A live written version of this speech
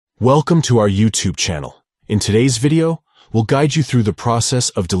Welcome to our YouTube channel. In today's video, we'll guide you through the process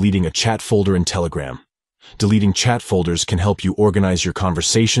of deleting a chat folder in Telegram. Deleting chat folders can help you organize your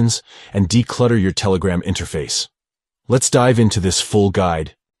conversations and declutter your Telegram interface. Let's dive into this full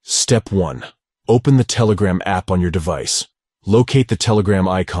guide. Step 1. Open the Telegram app on your device. Locate the Telegram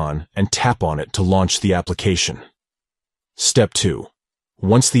icon and tap on it to launch the application. Step 2.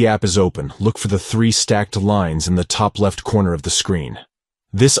 Once the app is open, look for the 3 stacked lines in the top left corner of the screen.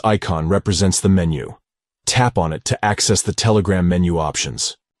 This icon represents the menu. Tap on it to access the Telegram menu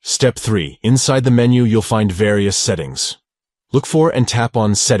options. Step 3. Inside the menu, you'll find various settings. Look for and tap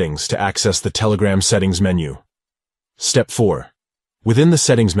on Settings to access the Telegram settings menu. Step 4. Within the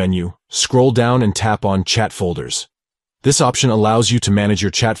settings menu, scroll down and tap on Chat Folders. This option allows you to manage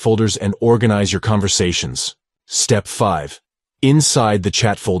your chat folders and organize your conversations. Step 5. Inside the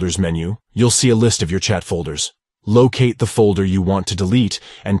Chat Folders menu, you'll see a list of your chat folders. Locate the folder you want to delete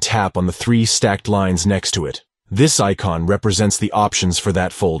and tap on the 3 stacked lines next to it. This icon represents the options for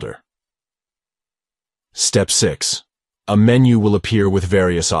that folder. Step 6. A menu will appear with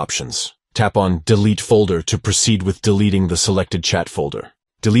various options. Tap on Delete Folder to proceed with deleting the selected chat folder.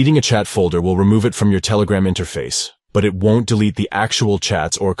 Deleting a chat folder will remove it from your Telegram interface, but it won't delete the actual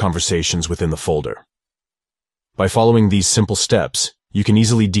chats or conversations within the folder. By following these simple steps, you can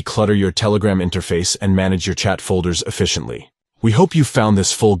easily declutter your Telegram interface and manage your chat folders efficiently. We hope you found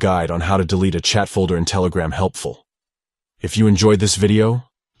this full guide on how to delete a chat folder in Telegram helpful. If you enjoyed this video,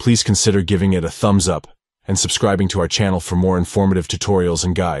 please consider giving it a thumbs up and subscribing to our channel for more informative tutorials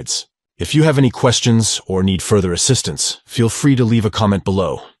and guides. If you have any questions or need further assistance, feel free to leave a comment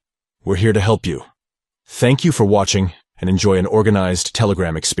below. We're here to help you. Thank you for watching and enjoy an organized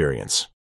Telegram experience.